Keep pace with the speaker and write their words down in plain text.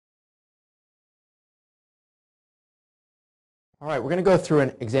All right, we're going to go through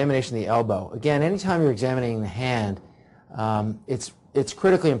an examination of the elbow. Again, anytime you're examining the hand, it's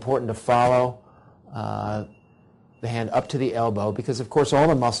critically important to follow the hand up to the elbow because, of course, all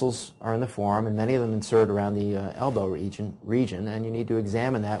the muscles are in the forearm and many of them insert around the elbow region, and you need to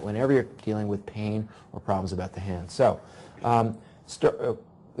examine that whenever you're dealing with pain or problems about the hand. So,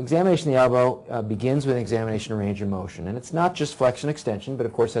 examination of the elbow begins with an examination of range of motion, and it's not just flexion extension, but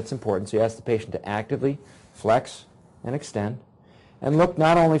of course that's important. So you ask the patient to actively flex and extend, and look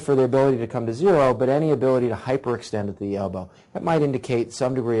not only for the ability to come to zero, but any ability to hyperextend at the elbow. That might indicate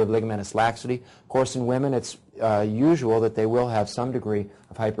some degree of ligamentous laxity. Of course, in women, it's usual that they will have some degree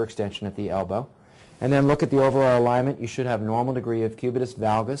of hyperextension at the elbow. And then look at the overall alignment. You should have normal degree of cubitus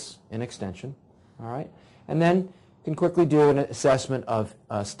valgus in extension. All right? And then you can quickly do an assessment of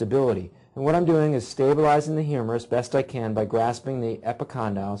stability. And what I'm doing is stabilizing the humerus best I can by grasping the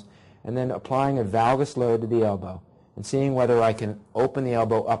epicondyles and then applying a valgus load to the elbow and seeing whether I can open the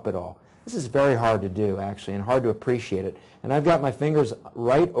elbow up at all. This is very hard to do, actually, and hard to appreciate it. And I've got my fingers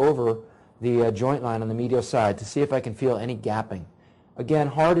right over the joint line on the medial side to see if I can feel any gapping. Again,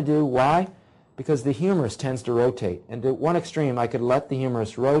 hard to do. Why? Because the humerus tends to rotate. And to one extreme, I could let the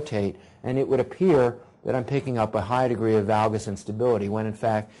humerus rotate, and it would appear that I'm picking up a high degree of valgus instability, when in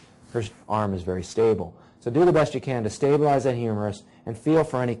fact her arm is very stable. So do the best you can to stabilize that humerus and feel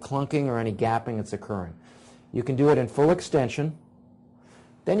for any clunking or any gapping that's occurring. You can do it in full extension.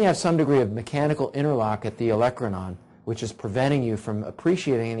 Then you have some degree of mechanical interlock at the olecranon, which is preventing you from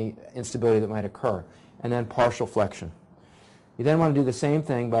appreciating any instability that might occur, and then partial flexion. You then want to do the same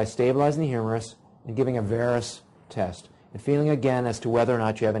thing by stabilizing the humerus and giving a varus test, and feeling again as to whether or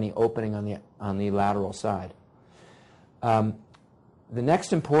not you have any opening on the lateral side. The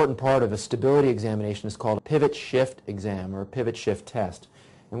next important part of a stability examination is called a pivot shift exam, or a pivot shift test.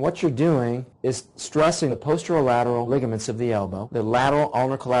 And what you're doing is stressing the posterolateral ligaments of the elbow, the lateral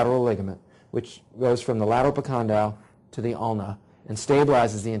ulnar collateral ligament, which goes from the lateral epicondyle to the ulna, and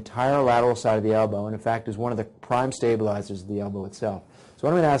stabilizes the entire lateral side of the elbow, and in fact is one of the prime stabilizers of the elbow itself. So what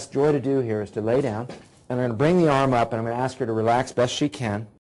I'm going to ask Joy to do here is to lay down, and I'm going to bring the arm up, and I'm going to ask her to relax best she can.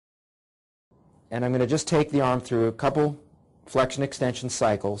 And I'm going to just take the arm through a couple flexion extension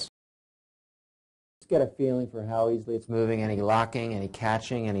cycles. Just get a feeling for how easily it's moving, any locking, any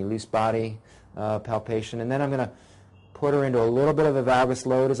catching, any loose body palpation. And then I'm going to put her into a little bit of a valgus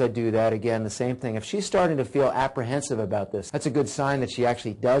load as I do that. Again, the same thing. If she's starting to feel apprehensive about this, that's a good sign that she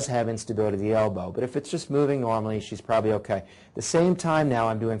actually does have instability of the elbow. But if it's just moving normally, she's probably okay. At the same time now,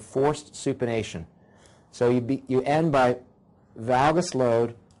 I'm doing forced supination. So you end by valgus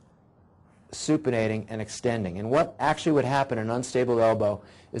load, supinating, and extending. And what actually would happen in an unstable elbow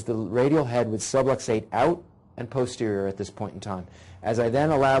is the radial head would subluxate out and posterior at this point in time. As I then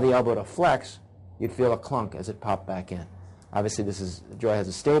allow the elbow to flex, you'd feel a clunk as it popped back in. Obviously, Joy has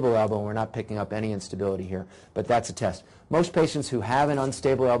a stable elbow, and we're not picking up any instability here, but that's a test. Most patients who have an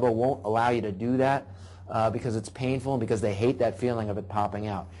unstable elbow won't allow you to do that because it's painful and because they hate that feeling of it popping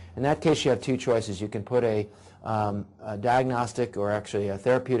out. In that case, you have two choices. You can put a diagnostic, or actually a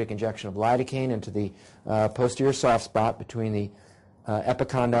therapeutic injection of lidocaine into the posterior soft spot between the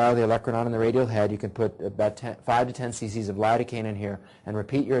epicondyle, the olecranon, and the radial head. You can put about 5 to 10 cc's of lidocaine in here and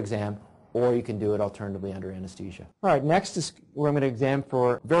repeat your exam, or you can do it alternatively under anesthesia. All right, next is where I'm going to examine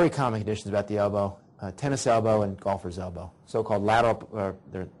for very common conditions about the elbow, tennis elbow and golfer's elbow, so-called lateral,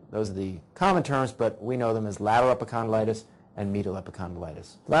 those are the common terms, but we know them as lateral epicondylitis and medial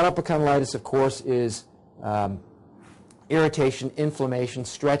epicondylitis. Lateral epicondylitis, of course, is irritation, inflammation,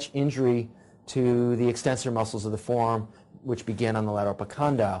 stretch injury to the extensor muscles of the forearm, which begin on the lateral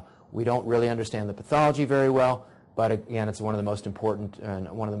epicondyle. We don't really understand the pathology very well, but again, it's one of the most important and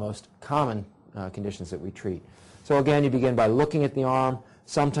one of the most common conditions that we treat. So again, you begin by looking at the arm.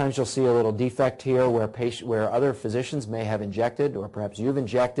 Sometimes you'll see a little defect here where other physicians may have injected, or perhaps you've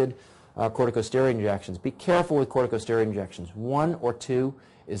injected, corticosteroid injections. Be careful with corticosteroid injections. 1 or 2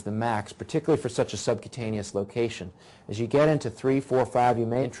 is the max, particularly for such a subcutaneous location. As you get into 3, 4, 5, you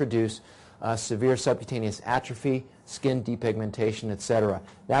may introduce severe subcutaneous atrophy, skin depigmentation, etc.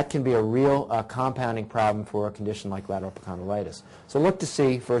 That can be a real compounding problem for a condition like lateral epicondylitis. So look to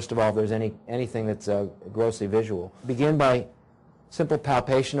see, first of all, if there's anything that's grossly visual. Begin by simple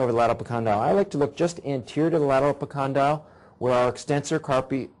palpation over the lateral epicondyle. I like to look just anterior to the lateral epicondyle, where our extensor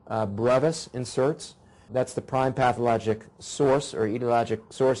carpi brevis inserts. That's the prime pathologic source or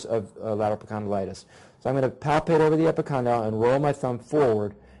etiologic source of lateral epicondylitis. So I'm going to palpate over the epicondyle and roll my thumb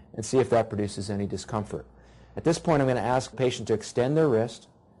forward and see if that produces any discomfort. At this point, I'm going to ask the patient to extend their wrist.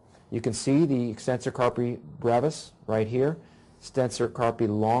 You can see the extensor carpi brevis right here. Extensor carpi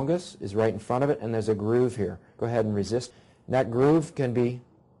longus is right in front of it, and there's a groove here. Go ahead and resist. That groove can be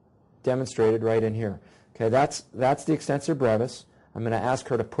demonstrated right in here. Okay, that's the extensor brevis. I'm going to ask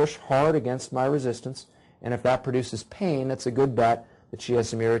her to push hard against my resistance, and if that produces pain, that's a good bet that she has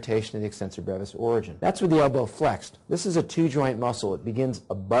some irritation of the extensor brevis origin. That's with the elbow flexed. This is a two-joint muscle. It begins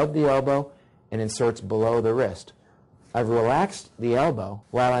above the elbow and inserts below the wrist. I've relaxed the elbow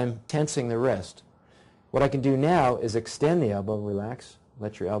while I'm tensing the wrist. What I can do now is extend the elbow, relax,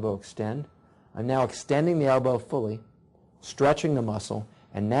 let your elbow extend. I'm now extending the elbow fully, stretching the muscle,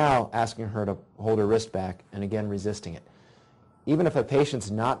 and now asking her to hold her wrist back and again resisting it. Even if a patient's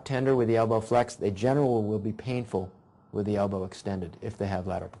not tender with the elbow flexed, they generally will be painful with the elbow extended if they have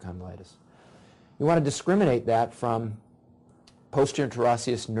lateral epicondylitis. You want to discriminate that from posterior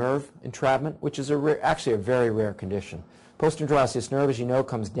interosseous nerve entrapment, which is actually a very rare condition. Posterior interosseous nerve, as you know,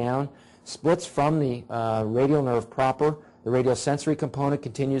 comes down, splits from the radial nerve proper. The radial sensory component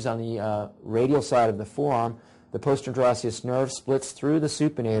continues on the radial side of the forearm. The posterior interosseous nerve splits through the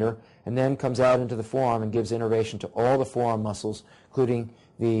supinator and then comes out into the forearm and gives innervation to all the forearm muscles, including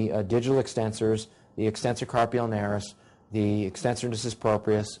the digital extensors, the extensor carpi ulnaris, the extensor indicis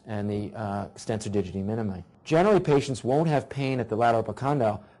proprius, and the extensor digiti minimi. Generally, patients won't have pain at the lateral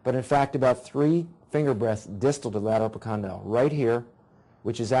epicondyle, but in fact about 3 finger breadths distal to the lateral epicondyle, right here,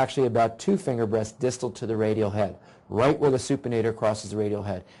 which is actually about 2 finger breadths distal to the radial head, right where the supinator crosses the radial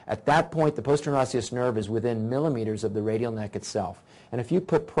head. At that point, the posterior interosseous nerve is within millimeters of the radial neck itself. And if you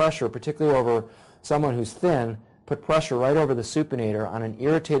put pressure, particularly over someone who's thin, put pressure right over the supinator on an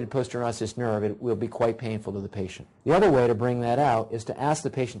irritated posterior interosseous nerve, it will be quite painful to the patient. The other way to bring that out is to ask the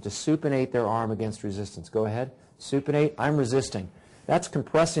patient to supinate their arm against resistance. Go ahead. Supinate. I'm resisting. That's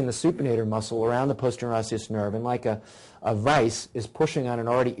compressing the supinator muscle around the posterior interosseous nerve, and like a vice is pushing on an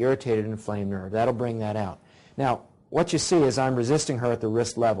already irritated and inflamed nerve. That'll bring that out. Now, what you see is I'm resisting her at the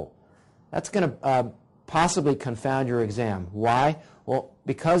wrist level. That's going to possibly confound your exam. Why? Well,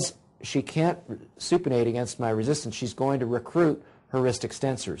 because she can't supinate against my resistance, she's going to recruit her wrist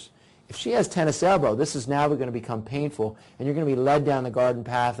extensors. If she has tennis elbow, this is now going to become painful, and you're going to be led down the garden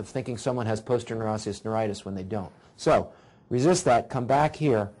path of thinking someone has posterior interosseous neuritis when they don't. So resist that, come back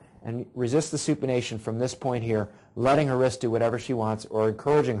here, and resist the supination from this point here, letting her wrist do whatever she wants, or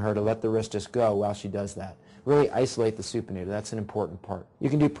encouraging her to let the wrist just go while she does that. Really isolate the supinator. That's an important part. You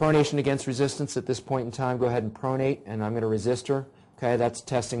can do pronation against resistance at this point in time. Go ahead and pronate, and I'm going to resist her. Okay, that's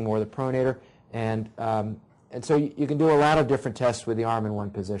testing more the pronator. And so you can do a lot of different tests with the arm in one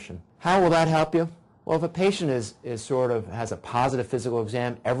position. How will that help you? Well, if a patient is sort of has a positive physical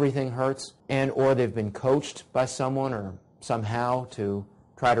exam, everything hurts, and or they've been coached by someone or somehow to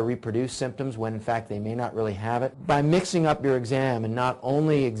try to reproduce symptoms when in fact they may not really have it. By mixing up your exam and not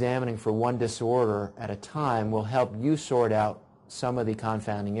only examining for one disorder at a time will help you sort out some of the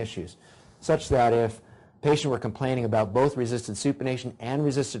confounding issues, such that if a patient were complaining about both resisted supination and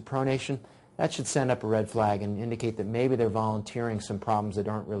resisted pronation, that should send up a red flag and indicate that maybe they're volunteering some problems that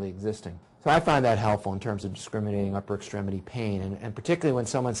aren't really existing. So I find that helpful in terms of discriminating upper extremity pain, and particularly when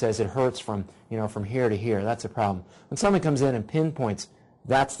someone says it hurts from here to here, that's a problem. When someone comes in and pinpoints,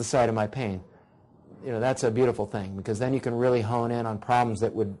 that's the site of my pain, that's a beautiful thing, because then you can really hone in on problems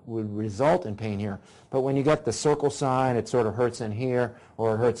that would result in pain here. But when you get the circle sign, it sort of hurts in here,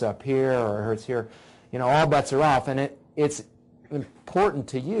 or it hurts up here, or it hurts here, all bets are off, and it's important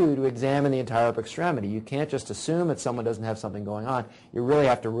to you to examine the entire upper extremity. You can't just assume that someone doesn't have something going on. You really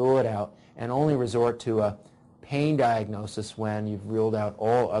have to rule it out and only resort to a pain diagnosis when you've ruled out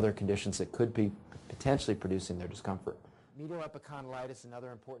all other conditions that could be potentially producing their discomfort. Medial epicondylitis,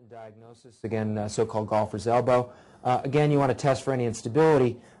 another important diagnosis, again, so-called golfer's elbow. Again, you want to test for any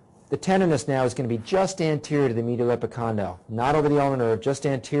instability. The tenderness now is going to be just anterior to the medial epicondyle, not over the ulnar nerve, just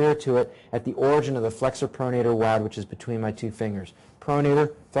anterior to it at the origin of the flexor pronator wad, which is between my 2 fingers.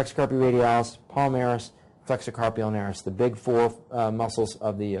 Pronator, flexor carpi radialis, palmaris, flexor carpi ulnaris, the big 4 muscles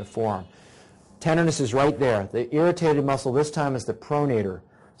of the forearm. Tenderness is right there. The irritated muscle this time is the pronator.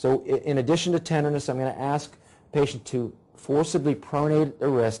 So in addition to tenderness, I'm going to ask the patient to forcibly pronate the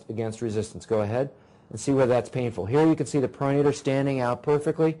wrist against resistance. Go ahead and see whether that's painful. Here you can see the pronator standing out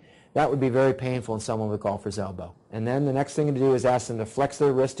perfectly. That would be very painful in someone with golfer's elbow. And then the next thing to do is ask them to flex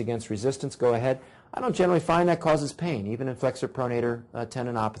their wrist against resistance. Go ahead. I don't generally find that causes pain, even in flexor pronator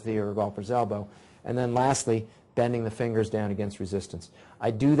tendinopathy or golfer's elbow. And then lastly, bending the fingers down against resistance.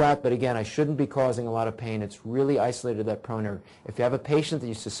 I do that, but again, I shouldn't be causing a lot of pain. It's really isolated to that pronator. If you have a patient that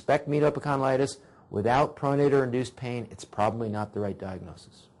you suspect medial epicondylitis without pronator-induced pain, it's probably not the right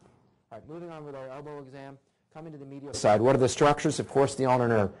diagnosis. All right, moving on with our elbow exam. Coming to the medial side, what are the structures? Of course, the ulnar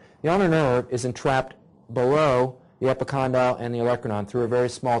nerve. The ulnar nerve is entrapped below the epicondyle and the olecranon through a very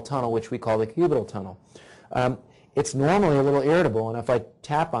small tunnel, which we call the cubital tunnel. It's normally a little irritable, and if I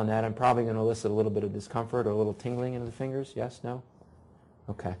tap on that, I'm probably going to elicit a little bit of discomfort or a little tingling in the fingers. Yes? No?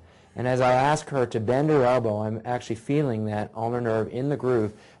 Okay. And as I ask her to bend her elbow, I'm actually feeling that ulnar nerve in the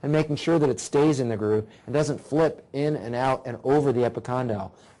groove and making sure that it stays in the groove and doesn't flip in and out and over the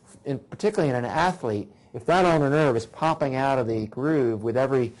epicondyle. Particularly in an athlete, if that ulnar nerve is popping out of the groove with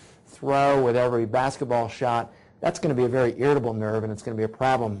every throw, with every basketball shot, that's going to be a very irritable nerve, and it's going to be a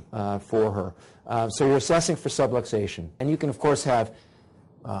problem for her. So you're assessing for subluxation. And you can, of course, have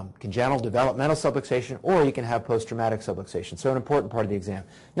congenital developmental subluxation, or you can have post-traumatic subluxation. So an important part of the exam.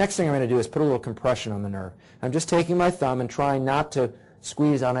 Next thing I'm going to do is put a little compression on the nerve. I'm just taking my thumb and trying not to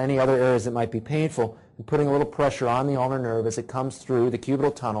squeeze on any other areas that might be painful, and putting a little pressure on the ulnar nerve as it comes through the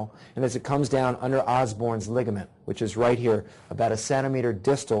cubital tunnel and as it comes down under Osborne's ligament, which is right here, about 1 centimeter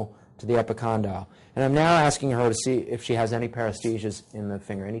distal to the epicondyle. And I'm now asking her to see if she has any paresthesias in the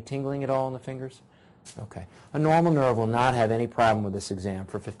finger. Any tingling at all in the fingers? Okay. A normal nerve will not have any problem with this exam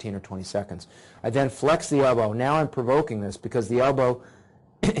for 15 or 20 seconds. I then flex the elbow. Now I'm provoking this because the elbow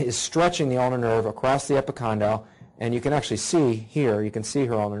is stretching the ulnar nerve across the epicondyle, and you can actually see here, you can see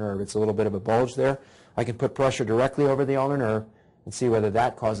her ulnar nerve. It's a little bit of a bulge there. I can put pressure directly over the ulnar nerve and see whether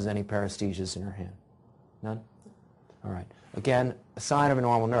that causes any paresthesias in her hand. None? All right. Again, a sign of a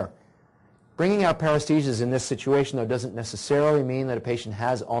normal nerve. Bringing out paresthesias in this situation, though, doesn't necessarily mean that a patient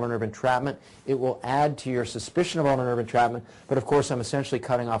has ulnar nerve entrapment. It will add to your suspicion of ulnar nerve entrapment, but of course I'm essentially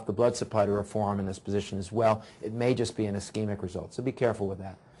cutting off the blood supply to her forearm in this position as well. It may just be an ischemic result, so be careful with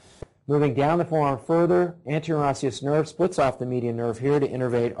that. Moving down the forearm further, interosseous nerve splits off the median nerve here to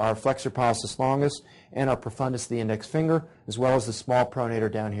innervate our flexor pollicis longus and our profundus of the index finger, as well as the small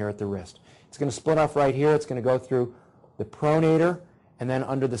pronator down here at the wrist. It's going to split off right here. It's going to go through the pronator and then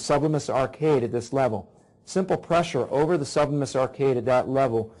under the sublimus arcade at this level. Simple pressure over the sublimus arcade at that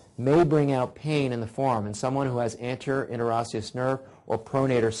level may bring out pain in the forearm in someone who has anterior interosseous nerve or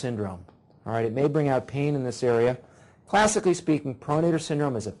Pronator Syndrome. All right, it may bring out pain in this area. Classically speaking, Pronator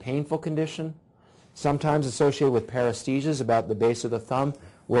Syndrome is a painful condition, sometimes associated with paresthesias about the base of the thumb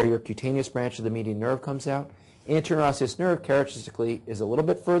where your cutaneous branch of the median nerve comes out. Interosseous nerve characteristically is a little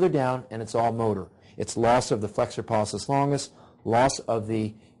bit further down, and it's all motor. It's loss of the flexor pollicis longus, loss of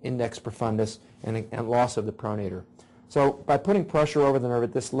the index profundus, and loss of the pronator. So by putting pressure over the nerve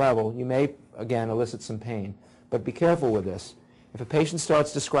at this level, you may, again, elicit some pain. But be careful with this. If a patient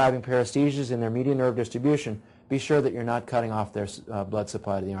starts describing paresthesias in their median nerve distribution, be sure that you're not cutting off their blood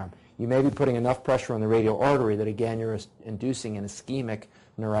supply to the arm. You may be putting enough pressure on the radial artery that, again, you're inducing an ischemic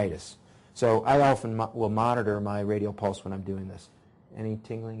neuritis. So I often will monitor my radial pulse when I'm doing this. Any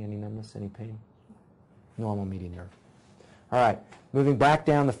tingling, any numbness, any pain? Normal median nerve. All right, moving back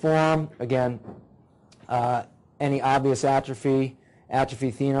down the forearm, again, any obvious atrophy,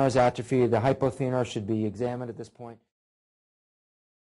 atrophy thenars, atrophy, the hypothenar should be examined at this point.